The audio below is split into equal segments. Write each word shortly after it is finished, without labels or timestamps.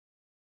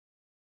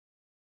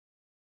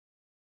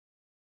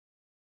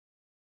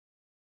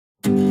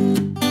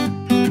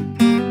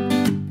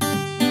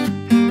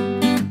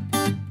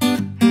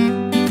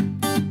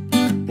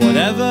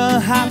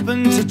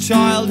happened to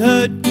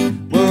childhood?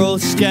 We're all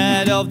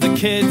scared of the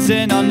kids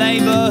in our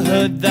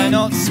neighborhood. They're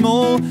not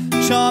small,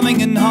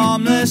 charming and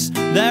harmless.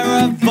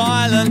 They're a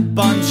violent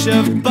bunch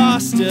of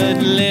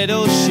bastard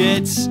little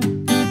shits.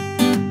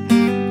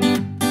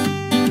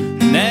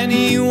 And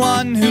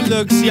anyone who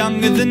looks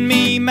younger than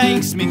me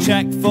makes me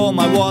check for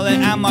my wallet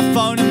and my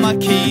phone and my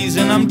keys.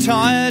 And I'm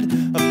tired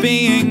of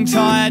being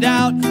tired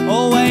out,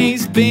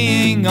 always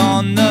being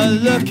on the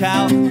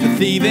lookout for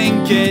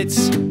thieving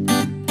kids.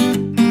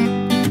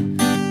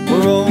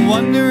 We're all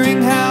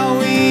wondering how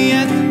we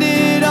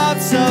ended up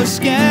so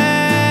scared.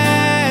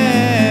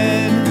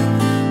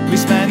 We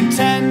spent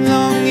 10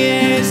 long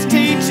years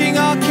teaching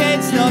our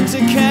kids not to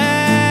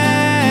care,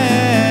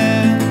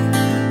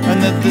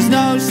 and that there's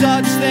no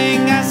such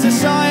thing as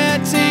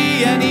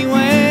society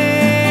anyway.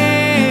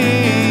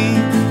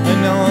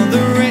 And all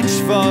the rich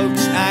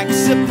folks act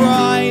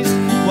surprised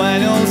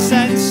when all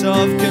sense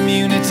of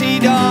community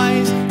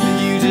dies, and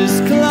you just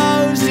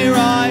close your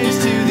eyes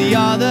to the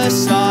other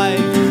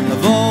side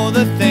of all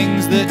the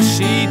things that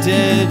she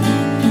did.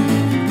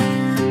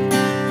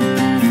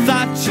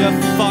 Thatcher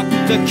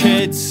fucked the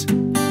kids.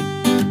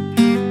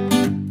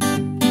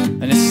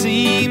 And it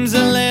seems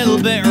a little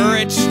bit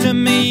rich to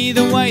me,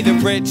 the way the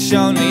rich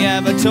only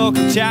ever talk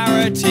of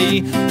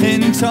charity.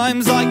 In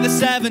times like the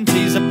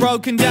 70s, a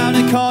broken down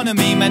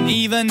economy meant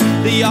even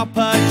the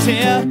upper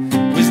tier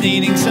was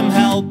needing some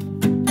help.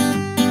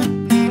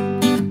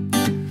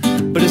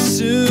 But as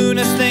soon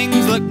as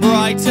things look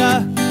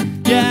brighter,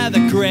 yeah,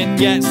 the grin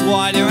gets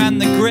wider and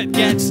the grip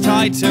gets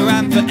tighter.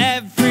 And for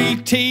every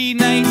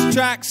teenage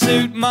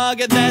tracksuit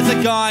mugger, there's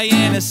a guy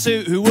in a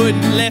suit who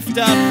wouldn't lift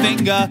a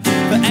finger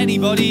for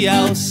anybody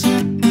else.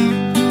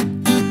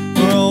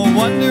 We're all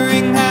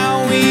wondering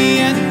how we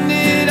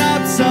ended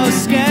up so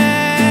scared.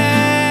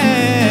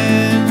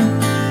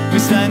 We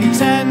spent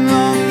 10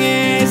 long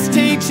years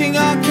teaching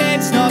our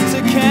kids not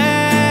to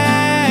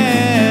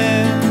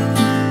care,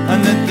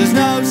 and that there's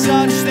no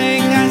such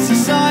thing as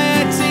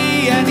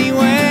society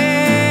anyway.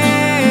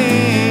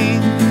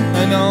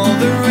 And all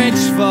the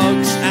rich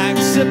folks act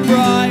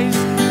surprised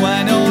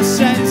when all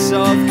sense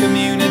of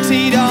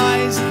community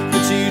dies,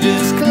 but you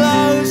just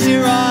close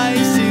your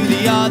eyes to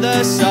the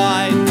other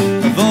side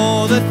of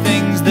all the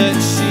things that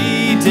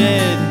she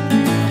did.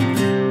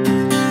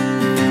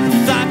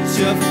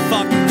 Thatcher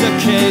fucked the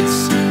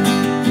kids.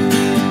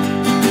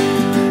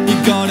 You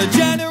got a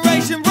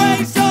generation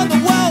raised on the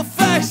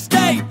welfare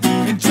state,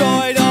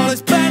 enjoyed all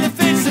its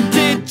benefits and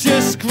did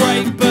just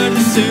great. But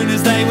as soon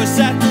as they were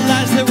settled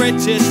as the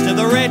richest of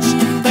the rich,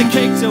 they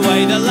kicked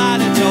away the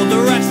lad and told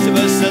the rest of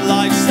us that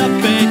life's a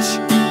bitch.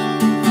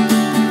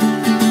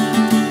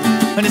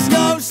 And it's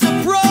no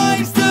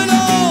surprise that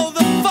all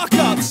the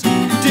fuck-ups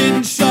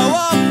didn't show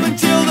up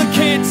until the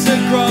kids had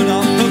grown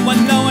up. But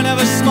when no one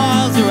ever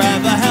smiles or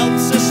ever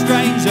helps a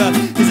stranger,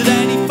 is it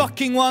any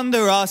fucking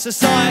wonder our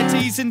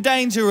society's in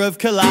danger of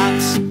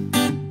collapse?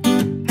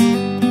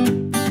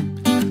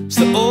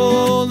 So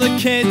all the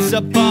kids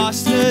are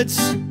bastards,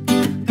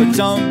 but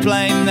don't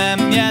blame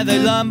them, yeah, they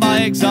learn by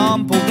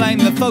example. Blame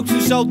the folks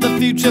who sold the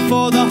future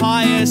for the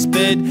highest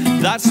bid.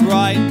 That's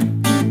right,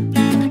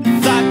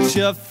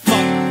 Thatcher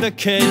fucked the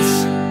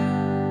kids.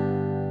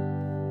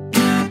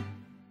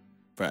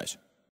 Fresh.